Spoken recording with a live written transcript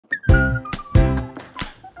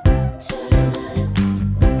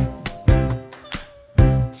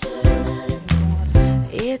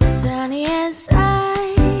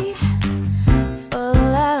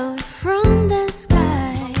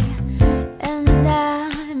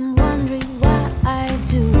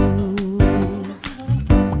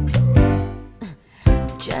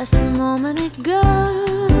just a moment ago.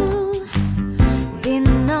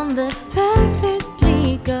 Been on the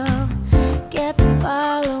perfectly go. Kept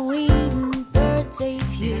following birthday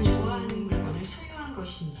view. 좋아하는 물건을 소유한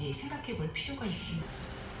것인지 생각해 볼 필요가 있습니다.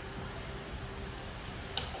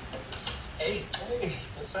 Hey,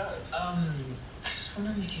 what's up? I just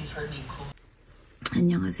wondering if you've heard Nicole.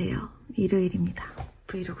 안녕하세요. 일요일입니다.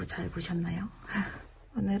 브이로그 잘 보셨나요?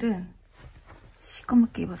 오늘은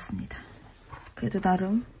시꺼멓게 입었습니다. 그래도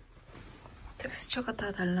나름 텍스처가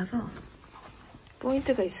다 달라서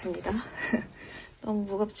포인트가 있습니다. 너무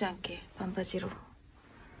무겁지 않게 반바지로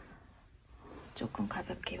조금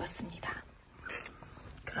가볍게 입었습니다.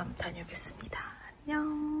 그럼 다녀오겠습니다.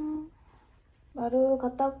 안녕. 마루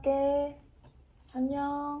갔다 올게.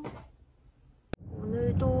 안녕.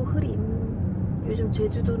 오늘도 흐림. 요즘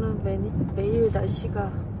제주도는 매일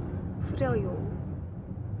날씨가 흐려요.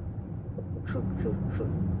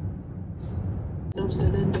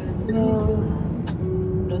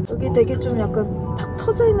 여기 되게 좀 약간 탁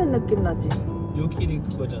터져 있는 느낌 나지? 여기는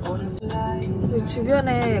그거잖아.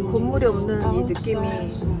 주변에 건물이 없는 이 느낌이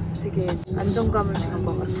되게 안정감을 주는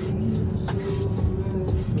것 같아.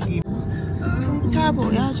 풍차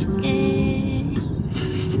보여줄게.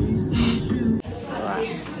 좋아.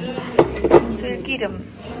 들기름,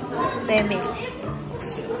 메밀,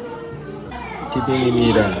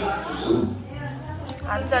 비빔입니다.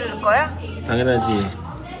 안 자를 거야? 당연하지.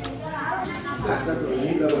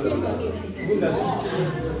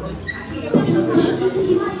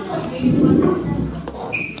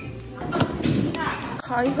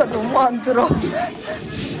 가위가 너무 안 들어.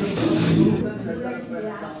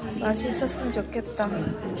 맛있었으면 좋겠다.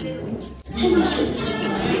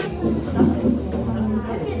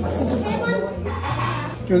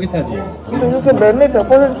 쫄깃하지? 근데 이렇게 메밀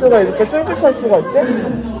 100%가 이렇게 쫄깃할 수가 있지?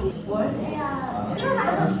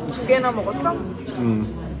 두 개나 먹었어? 응.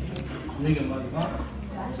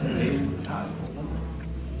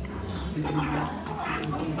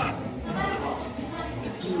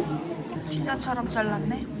 피자처럼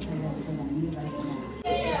잘랐네.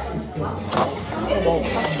 이거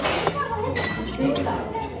먹을까?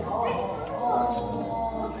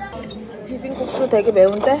 비빔국수 되게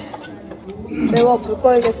매운데? 매워. 불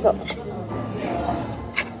꺼야겠어.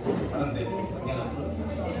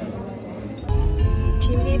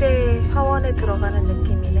 비밀의 하원에 들어가는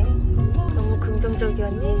느낌이네. 너무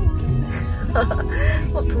긍정적이었니?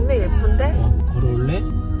 동네 예쁜데? 걸어올래?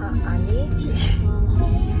 아니.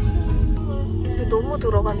 근데 너무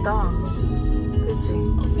들어간다. 그치?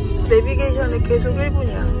 내비게이션에 계속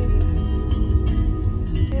 1분이야.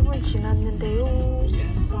 1분 지났는데요.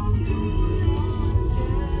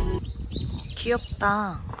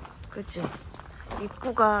 귀엽다. 그치?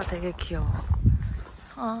 입구가 되게 귀여워.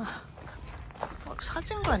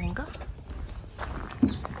 사진관인가?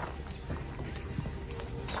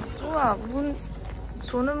 우와, 문,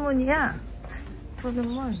 도는 문이야. 도는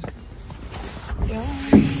문.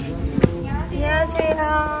 안녕하세요.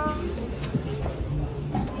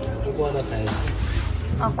 이거 하나 가야지.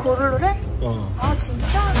 아, 고를래? 어.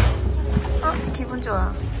 진짜? 기분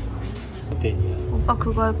좋아. 어때냐? 오빠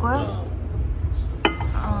그거 할 거야?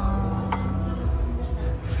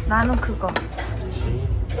 나는 그거. 그치.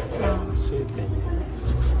 스윗pen이야.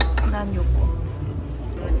 난 요거.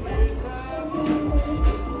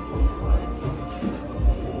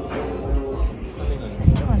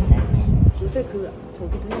 좀 안 낫지? 요새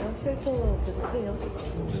저기도 해요? 쉘터 계속 해요?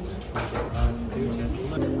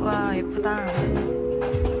 와, 예쁘다.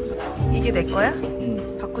 이게 내 거야?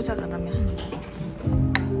 응. 바꾸자, 그러면.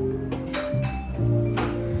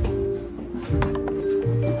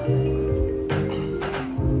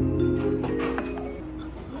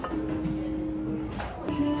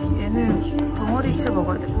 얘는 덩어리채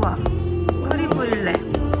먹어야 돼. 우와. 끓이 뿌릴래.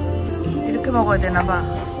 이렇게 먹어야 되나봐.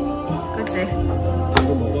 그치?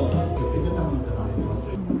 이거 먹어.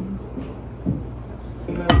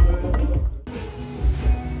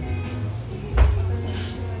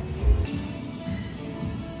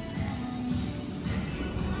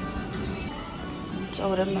 진짜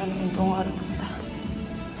오랜만에 운동하러 간다.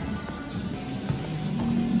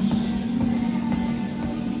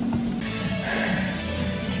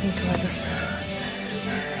 기분이 좋아졌어.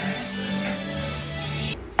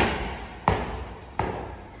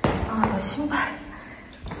 나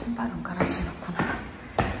신발은 갈아 신었구나.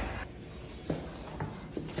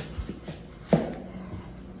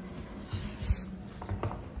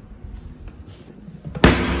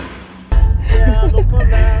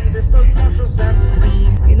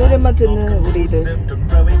 이 노래만 듣는 우리들. 그래서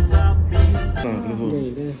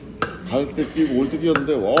갈 때 뛰고 올 때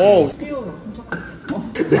뛰었는데, 와우.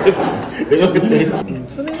 내가 그때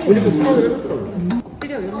보니까 수학을 해봤더라고.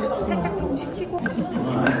 오히려 이런 거 살짝 조금 식히고.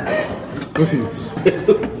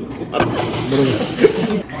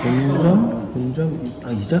 본점,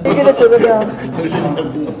 이자? 얘기를 들으면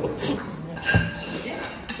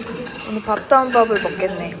오늘 밥도 한 밥을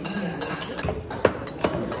먹겠네.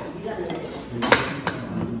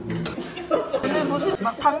 오늘 무슨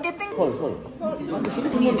막 단계 땡?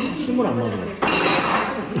 숨을 안 맞아.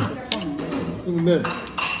 근데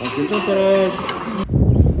괜찮더라.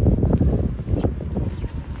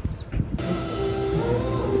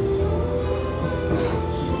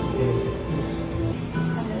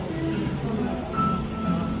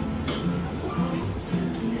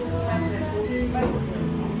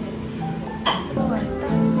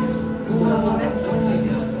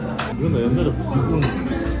 이건 나 옛날에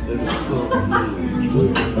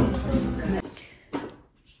미국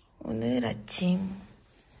오늘 아침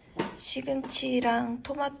시금치랑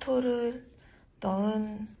토마토를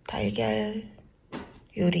넣은 달걀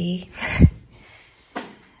요리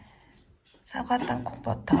사과 땅콩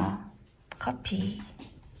버터 커피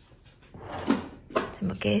잘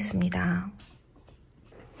먹겠습니다.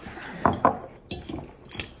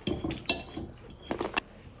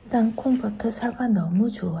 땅콩 버터 사과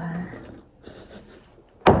너무 좋아.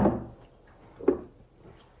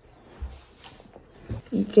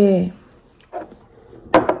 이게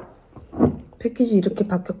패키지 이렇게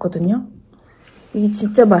바뀌었거든요. 이게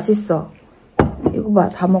진짜 맛있어. 이거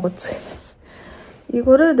다 먹었지.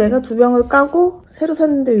 이거를 내가 2병을 까고 새로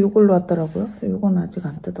샀는데 이걸로 왔더라고요. 이거는 아직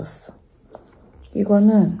안 뜯었어.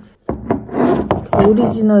 이거는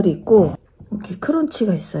오리지널이 있고 이렇게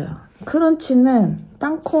크런치가 있어요. 크런치는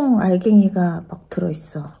땅콩 알갱이가 막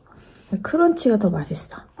들어있어. 크런치가 더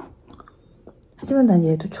맛있어. 하지만 난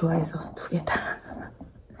얘도 좋아해서 2개 다.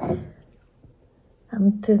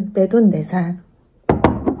 아무튼 내돈내산.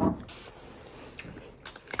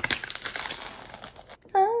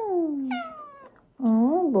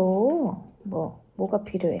 뭐가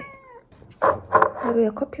필요해? 하루에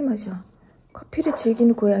커피 마셔. 커피를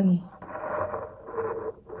즐기는 고양이.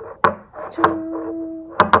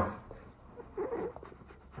 짠.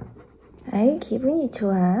 아이 기분이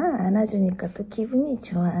좋아. 안아주니까 또 기분이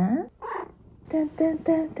좋아.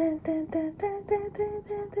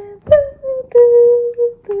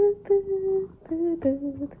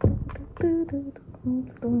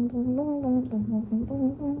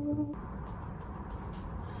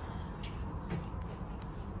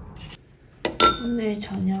 오늘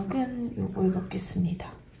저녁은 요걸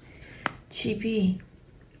먹겠습니다. 집이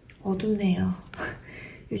어둡네요.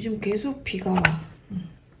 요즘 계속 비가 와.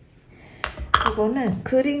 이거는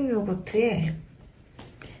그릭요거트에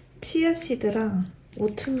치아씨드랑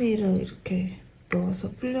오트밀을 이렇게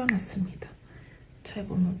넣어서 불려놨습니다. 잘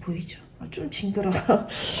보면 보이죠? 좀 징그러워.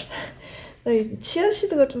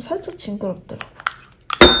 치아씨드가 좀 살짝 징그럽더라고.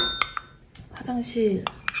 화장실에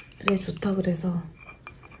좋다 그래서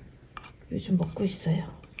요즘 먹고 있어요.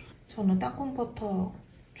 저는 땅콩버터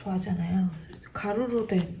좋아하잖아요. 가루로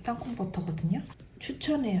된 땅콩버터거든요.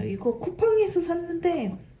 추천해요. 이거 쿠팡에서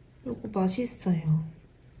샀는데 이거 맛있어요.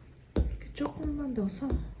 조금만 넣어서.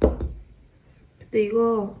 근데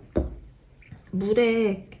이거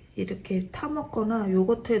물에 이렇게 타 먹거나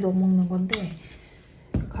요거트에 넣어 먹는 건데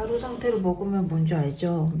가루 상태로 먹으면 뭔지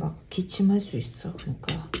알죠? 막 기침할 수 있어.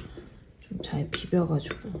 그러니까 좀 잘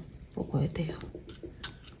비벼가지고 먹어야 돼요.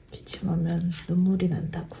 기침하면 눈물이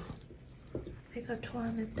난다고. 내가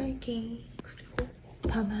좋아하는 딸기 그리고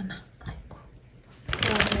바나나. 아이고.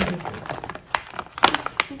 그다음에 이거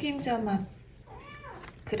흑임자 맛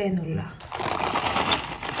그래놀라.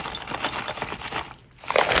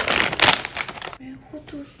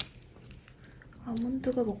 호두.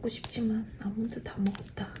 아몬드가 먹고 싶지만 아몬드 다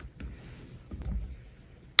먹었다.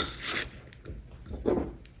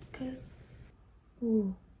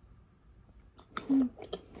 오.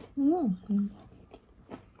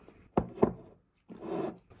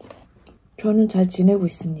 저는 잘 지내고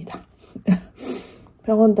있습니다.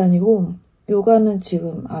 병원 다니고 요가는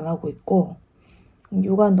지금 안 하고 있고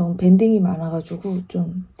요가는 너무 밴딩이 많아가지고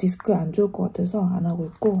좀 디스크에 안 좋을 것 같아서 안 하고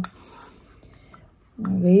있고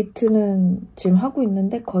웨이트는 지금 하고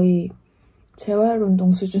있는데 거의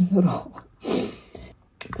재활운동 수준으로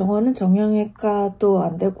병원은 정형외과도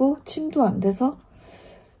안 되고 침도 안 돼서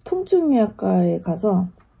통증의학과에 가서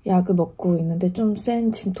약을 먹고 있는데 좀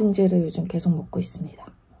센 진통제를 요즘 계속 먹고 있습니다.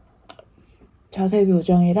 자세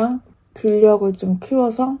교정이랑 근력을 좀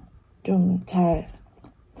키워서 좀 잘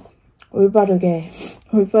올바른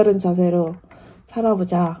자세로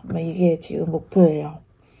살아보자. 이게 지금 목표예요.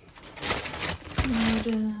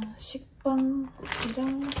 오늘은 식빵이랑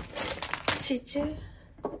치즈,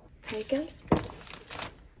 달걀.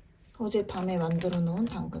 어젯밤에 만들어 놓은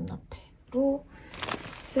당근라페로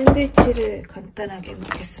샌드위치를 간단하게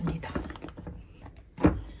먹겠습니다.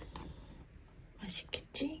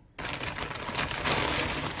 맛있겠지?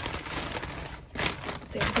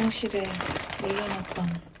 냉동실에 올려놨던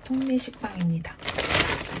통밀식빵입니다.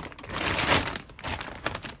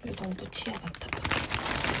 유동부 치아 같아봐.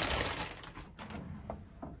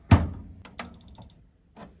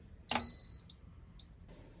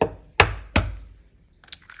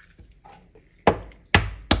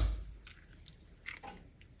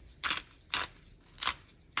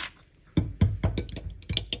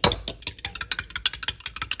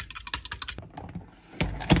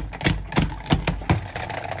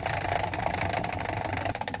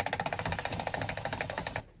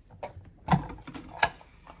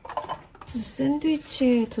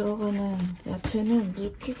 샌드위치에 들어가는 야채는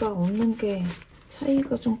물기가 없는 게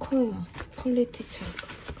차이가 좀 커요. 퀄리티 차이가.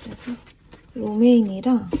 그래서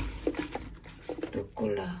로메인이랑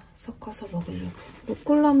루꼴라 섞어서 먹으려고.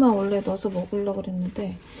 루꼴라만 원래 넣어서 먹으려고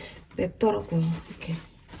그랬는데 맵더라고요. 이렇게.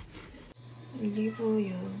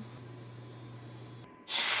 올리브유.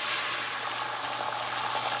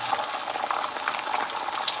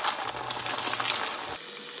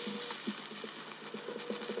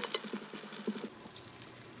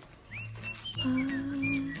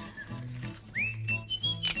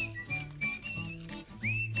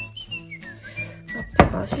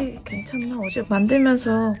 라페 맛이 괜찮나? 어제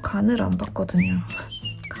만들면서 간을 안 봤거든요.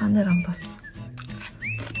 간을 안 봤어.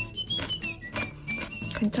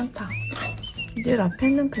 괜찮다. 이제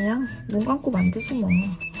라페는 그냥 눈 감고 만드지 뭐.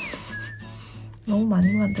 너무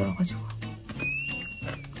많이 만들어가지고.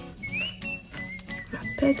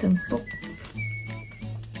 라페 듬뿍.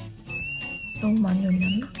 너무 많이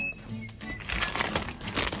올렸나?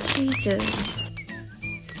 치즈.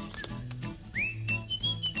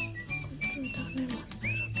 좀 전에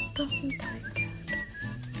만들었던 달걀.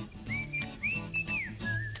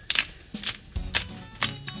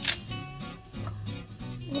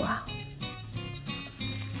 우와.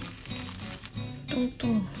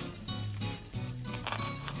 뚱뚱.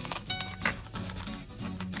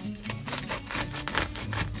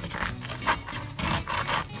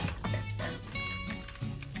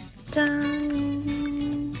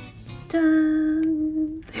 짠!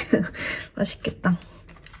 짠! 맛있겠다.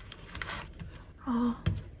 아,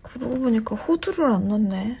 그러고 보니까 호두를 안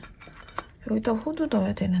넣네. 여기다 호두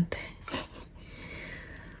넣어야 되는데.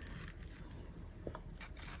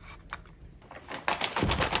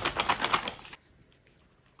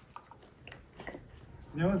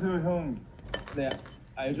 안녕하세요, 형. 네,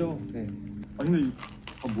 알죠? 네. 아, 근데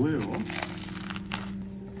뭐예요?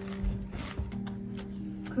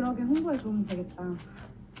 그러게 홍보에 도움 되겠다.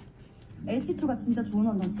 H2가 진짜 좋은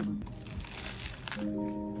원단스거든.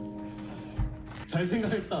 잘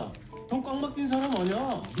생각했다. 형 꽉 막힌 사람 아니야?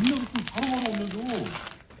 능력 있으면 바로바로 올려줘.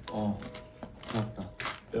 고맙다.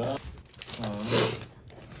 야.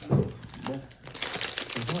 뭐?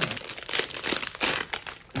 괜찮아요.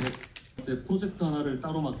 근데 이제 프로젝트 하나를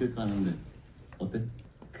따로 맡길까 하는데 어때?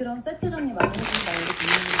 그럼 세트 정리 마저 해준다.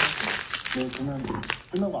 네, 그러면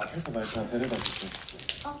끝나고 앞에서 말차 데려다 줄게요.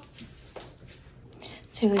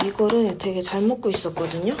 제가 이거를 되게 잘 먹고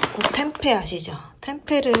있었거든요. 그 템페 아시죠?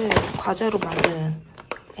 템페를 과자로 만든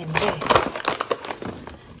앤데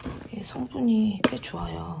성분이 꽤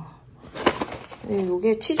좋아요. 근데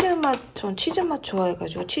이게 치즈 맛, 전 치즈 맛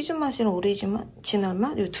좋아해가지고 치즈 맛이랑 오리지널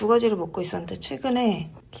맛 이 두 가지를 먹고 있었는데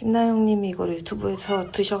최근에 김나영님이 이걸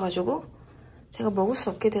유튜브에서 드셔가지고 제가 먹을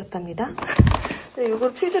수 없게 되었답니다. 근데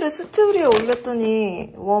이걸 피드를 스토리에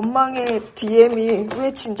올렸더니 원망의 DM이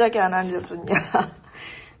왜 진작에 안 알려줬냐.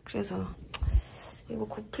 그래서 이거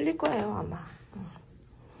곧 풀릴 거예요 아마.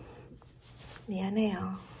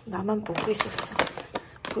 미안해요. 나만 보고 있었어.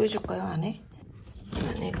 보여줄까요 안에?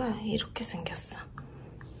 안에가 이렇게 생겼어.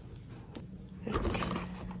 이렇게.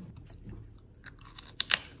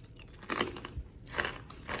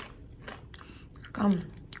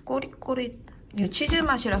 약간 꼬릿꼬릿. 이거 치즈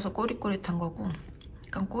맛이라서 꼬릿꼬릿한 거고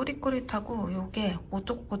약간 꼬릿꼬릿하고 요게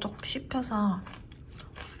오독오독 씹혀서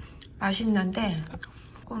맛있는데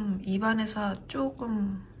조금 입안에서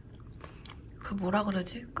조금 그 뭐라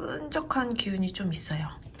그러지? 끈적한 기운이 좀 있어요.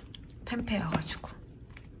 템페여가지고.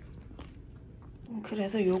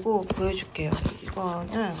 그래서 요거 보여줄게요.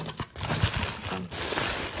 이거는 약간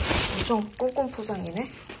엄청 꼼꼼 포장이네.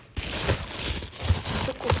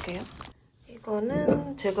 뜯고 올게요.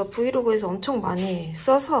 이거는 제가 브이로그에서 엄청 많이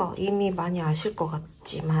써서 이미 많이 아실 것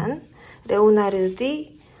같지만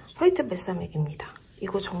레오나르디 화이트 발사믹입니다.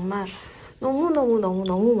 이거 정말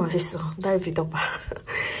너무 맛있어. 날 믿어봐.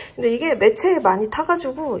 근데 이게 매체에 많이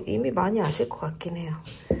타가지고 이미 많이 아실 것 같긴 해요.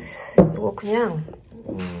 이거 그냥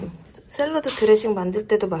샐러드 드레싱 만들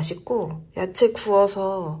때도 맛있고, 야채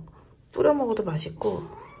구워서 뿌려 먹어도 맛있고,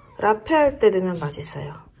 라페 할 때 넣으면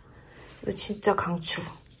맛있어요. 이거 진짜 강추.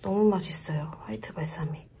 너무 맛있어요. 화이트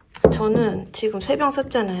발사믹. 저는 지금 3병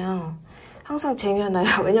샀잖아요. 항상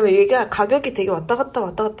쟁여놔요. 왜냐면 이게 가격이 되게 왔다 갔다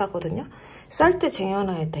하거든요. 쌀 때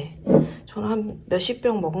쟁여놔야 돼. 저는 한 몇십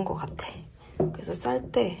병 먹은 것 같아. 그래서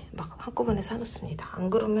쌀 때 막 한꺼번에 사놓습니다. 안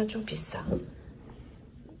그러면 좀 비싸.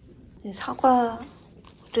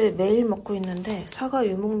 사과를 매일 먹고 있는데 사과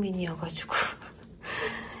유목민이어가지고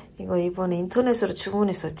이거 이번에 인터넷으로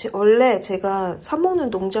주문했어요. 원래 제가 사먹는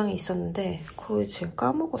농장이 있었는데 거의 지금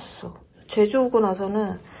까먹었어. 제주 오고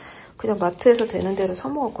나서는 그냥 마트에서 되는 대로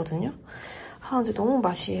사먹었거든요. 근데 너무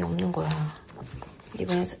맛이 없는 거야.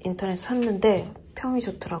 이번에 인터넷 샀는데 평이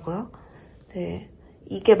좋더라고요. 네,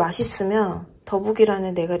 이게 맛있으면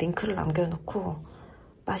더보기란에 내가 링크를 남겨놓고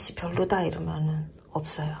맛이 별로다 이러면은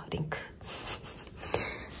없어요, 링크.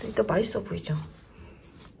 일단 맛있어 보이죠?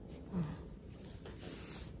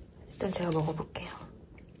 일단 제가 먹어볼게요.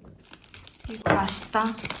 이거 맛있다.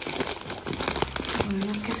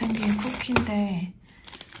 이렇게 생긴 쿠키인데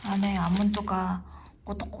안에 아몬드가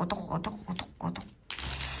꼬독꼬독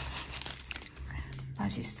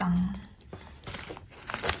맛있어.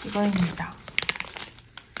 이거입니다.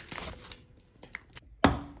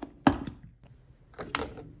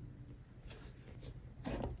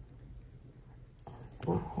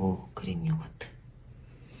 오호, 그릭요거트.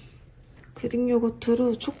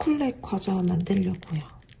 그릭요거트로 초콜릿 과자 만들려고요.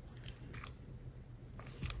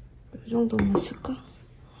 이 정도만 쓸까?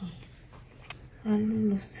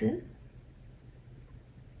 알룰로스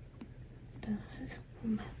한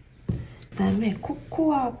스푼만. 그 다음에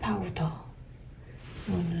코코아 파우더.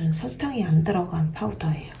 이거는 설탕이 안 들어간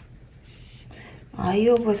파우더예요.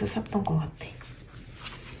 아이오브에서 샀던 것 같아.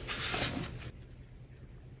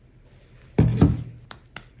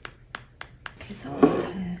 그래서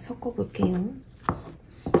잘 섞어볼게요.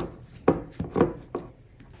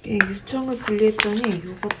 유청을 분리했더니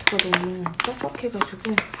요거트가 너무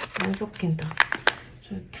뻑뻑해가지고 안 섞인다.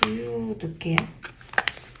 저 두유 넣을게요.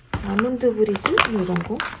 아몬드 브리즈? 뭐 이런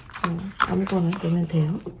거? 아무거나 넣으면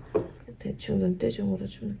돼요. 대충 눈대중으로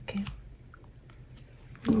좀 넣을게요.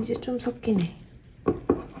 이제 좀 섞이네.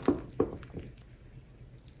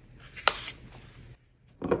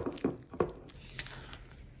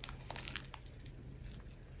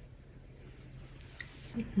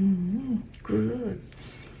 굿.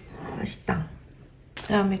 맛있다. 그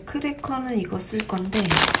다음에 크래커는 이거 쓸 건데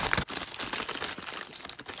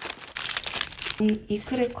이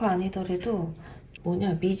크래커 아니더라도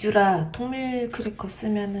미주라 통밀 크래커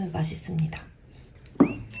쓰면은 맛있습니다.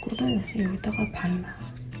 이거를 여기다가 발라.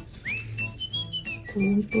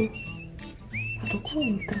 듬뿍 바르고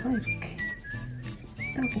여기다가 이렇게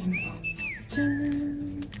딱 올려.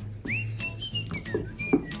 짠!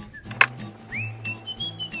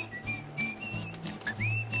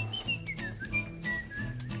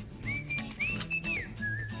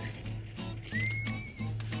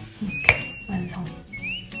 이렇게 완성.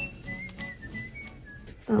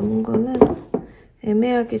 남은 거는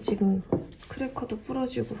애매하게 지금 크래커도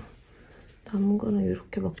부러지고 남은 거는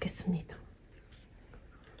이렇게 먹겠습니다.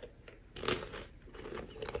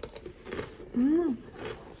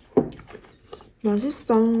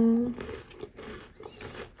 맛있어.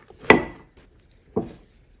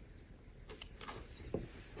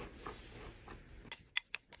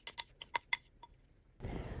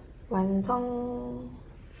 완성.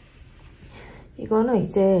 이거는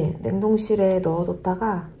이제 냉동실에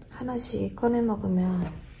넣어뒀다가 하나씩 꺼내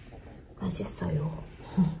먹으면 맛있어요.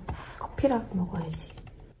 커피랑 먹어야지.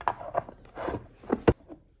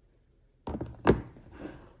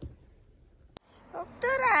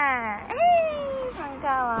 옥돌아, 에이,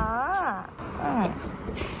 반가워. 응,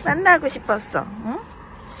 만나고 싶었어. 응?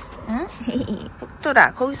 응?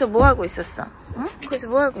 옥돌아, 거기서 뭐 하고 있었어? 응? 거기서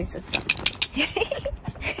뭐 하고 있었어?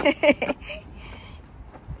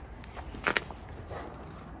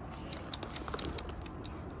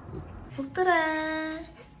 옥돌아,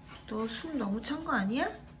 너 숨 너무 찬 거 아니야?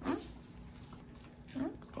 응?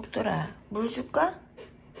 응? 옥돌아, 물 줄까?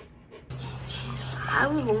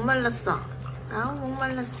 아우, 목말랐어. 아우,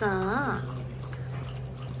 목말랐어.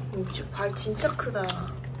 발 진짜 크다.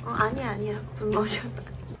 아니야. 물 마셔.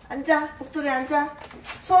 앉아, 옥돌이 앉아.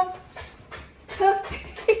 손.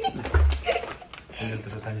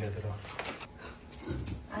 달려들어.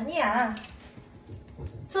 아니야.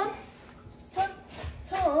 손.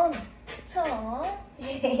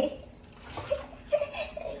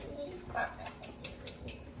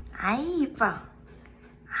 아이 이뻐.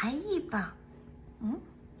 아이 이뻐. 응?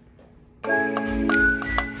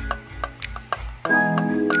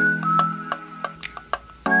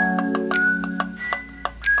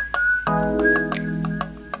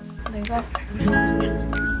 내가 뿅!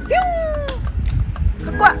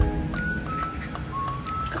 갖고 와!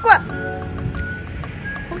 갖고 와!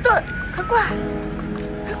 복돌! 갖고 와!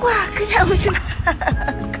 갖고 와! 그냥 오지 마!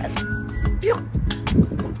 뿅!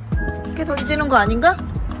 이렇게 던지는 거 아닌가?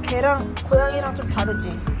 걔랑 고양이랑 좀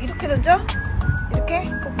다르지? 이렇게 던져? 이렇게?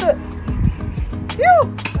 복돌!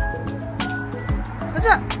 뿅!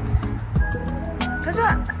 가져와!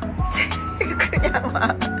 가져와! 그냥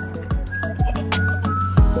와!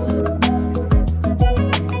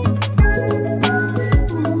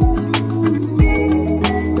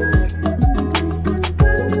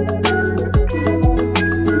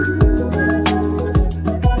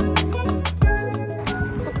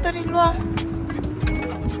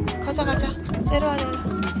 가자. 내려와.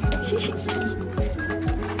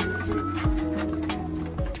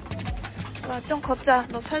 와, 좀 걷자.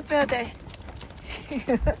 너 살 빼야 돼.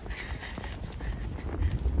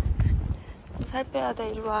 살 빼야 돼.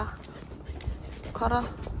 일로 와. 걸어.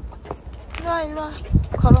 일로 와.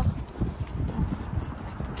 걸어.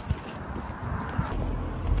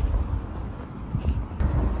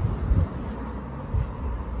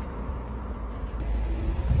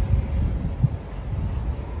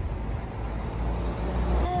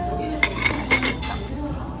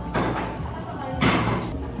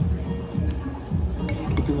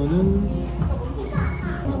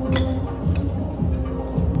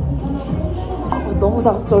 너무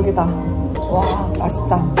자극적이다. 와,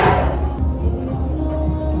 맛있다.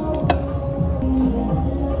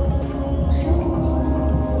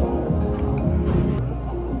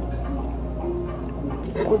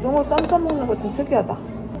 고등어 쌈 싸먹는 거 좀 특이하다.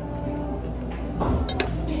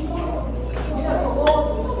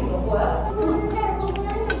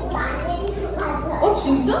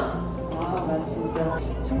 진짜? 아, 난 진짜.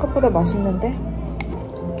 생각보다 맛있는데?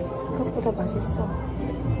 생각보다 맛있어.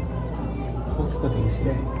 소주가 되게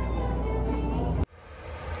심해.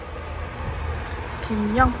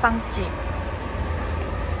 김영빵집.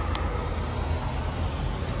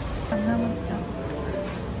 하나 먹자.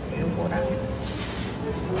 요거랑.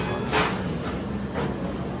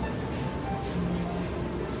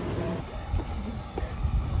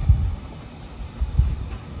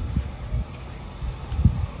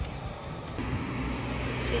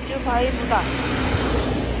 제주 바이브다.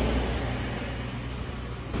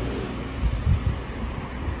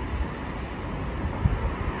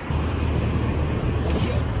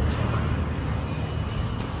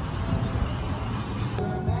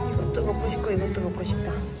 이것도 먹고 싶고 이것도 먹고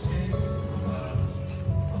싶다.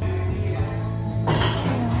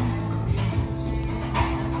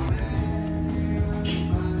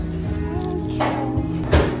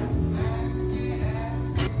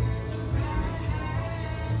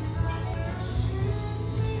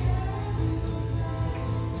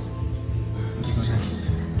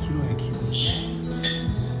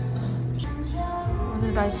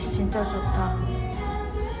 오늘 날씨 진짜 좋다.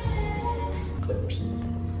 커피.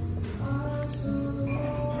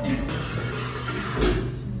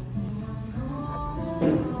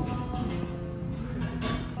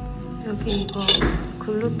 여기 이거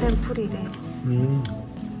글루텐 프리래.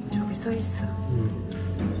 저기 써있어.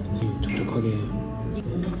 촉촉하게.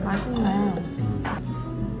 맛있네.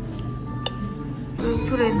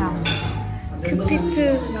 꿀풀의 나무.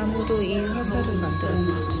 큐피트 나무도 이 화살을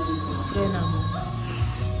만들었다. 불의나무.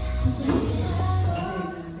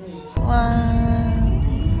 와,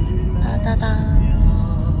 바다다.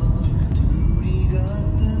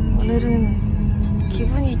 오늘은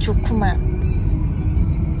기분이 좋구만.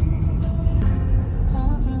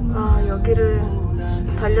 아, 여기를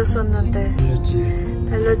달렸었는데.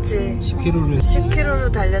 달렸지.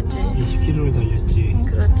 10km를 달렸지. 20km를 달렸지.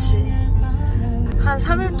 그렇지. 한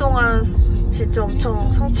 3일 동안 진짜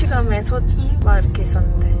엄청 성취감에 막 이렇게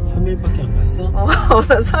있었는데. 3일밖에 안 갔어?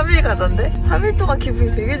 난 3일 가던데? 3일 동안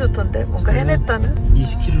기분이 되게 좋던데? 뭔가 해냈다는?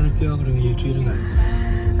 20km를 뛰어 그러면 일주일은 갈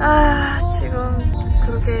거야. 아, 지금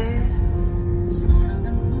그러게.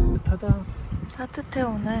 따뜻하다. 따뜻해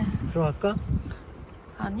오늘. 들어갈까?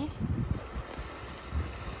 아니?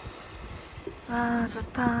 아,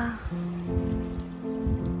 좋다.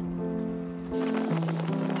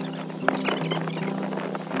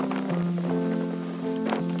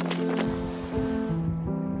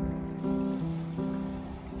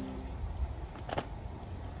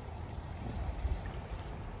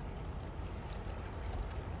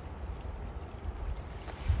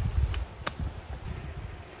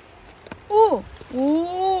 오! 오!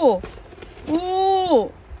 오!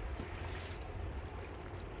 오!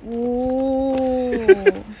 오!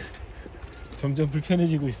 점점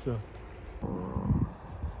불편해지고 있어.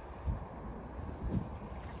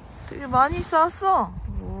 되게 많이 쌓았어.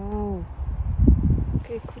 오.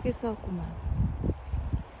 꽤 크게 쌓았구만.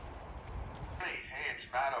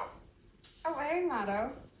 Oh, hey, Mato.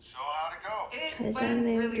 So how'd it go? It 잘 went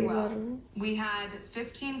잤네, really 우리 well. 마루. We had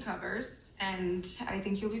 15 covers, and I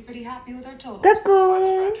think you'll be pretty happy with our totals.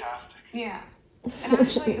 까꿍! Fantastic. Yeah. And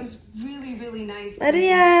actually, it was really, really nice.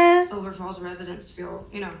 마루야! Silver Falls residents feel,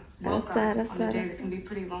 you know, 알았어, welcome 알았어, on a day 알았어. that can be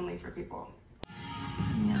pretty lonely for people.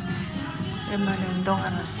 안녕. 오랜만에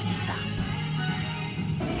운동하러 왔습니다.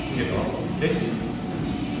 이게 너 대신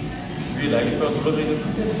위에 날개뼈가 눌러져 있는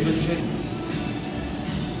상태에서 밀어주세요.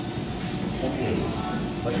 오케이.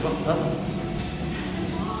 마지막 다섯.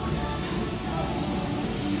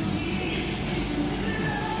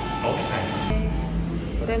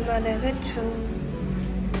 오케이. 오랜만에 회충.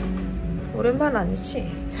 오랜만 아니지?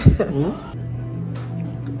 응?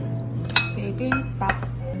 비빔밥.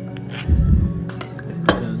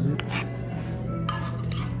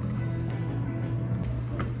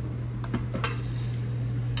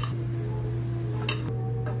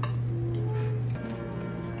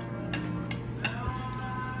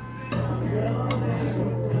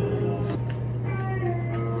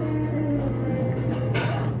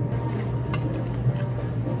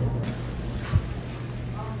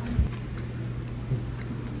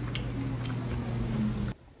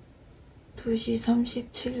 (2시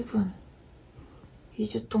 37분)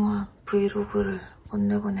 2주 동안 브이로그를 못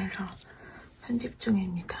내보내서 편집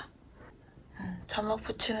중입니다. 자막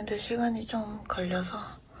붙이는데 시간이 좀 걸려서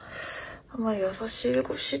아마 6시,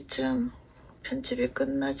 7시쯤 편집이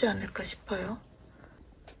끝나지 않을까 싶어요.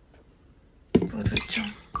 물을 좀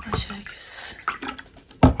마셔야겠어.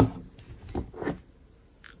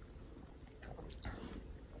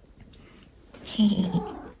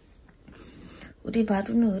 우리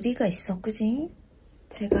마루는 의리가 있어, 그지?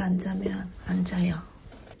 제가 안 자면 안 자요.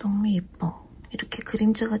 너무 예뻐. 이렇게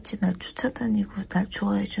그림자같이 날 쫓아다니고 날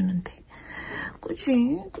좋아해주는데.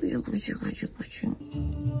 그지? 그지.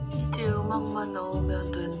 이제 음악만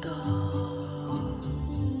넣으면 된다.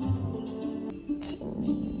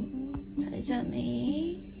 잘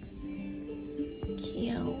자네.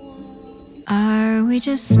 귀여워. Are we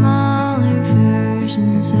just smaller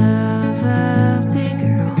versions of a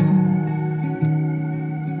bigger home?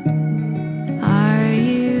 Are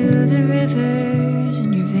you the rivers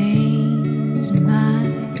in your veins? Am I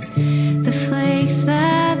the flakes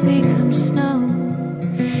that become snow?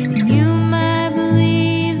 And you might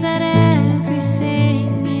believe that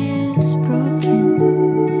everything is broken.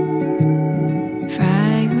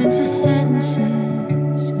 Fragments of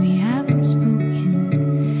sentences we haven't spoken.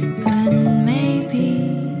 But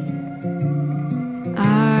maybe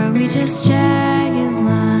are we just jagged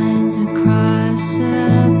lines across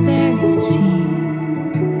a barren sea?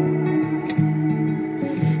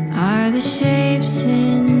 Are the shapes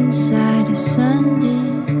inside a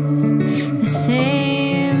sundisk the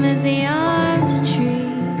same as the arms of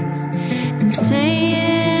trees? And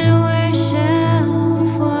saying we're a shell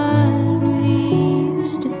of what we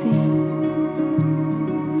used to be.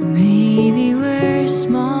 Maybe we're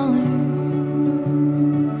smaller.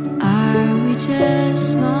 Are we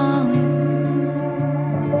just smaller?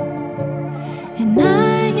 And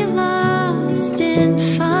I get lost in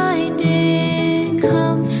finding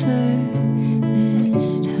comfort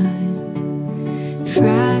this time.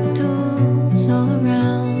 Fractals all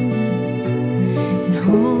around us in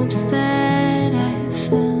hopes that I have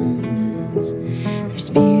found us. There's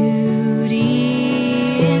beauty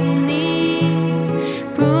in these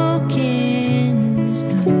broken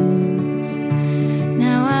designs.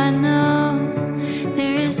 Now I know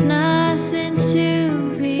there is nothing to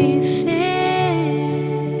be fixed.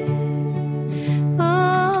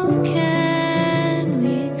 Oh, can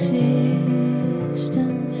we exist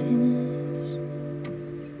unfinished?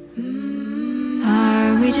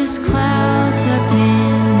 Are we just clouds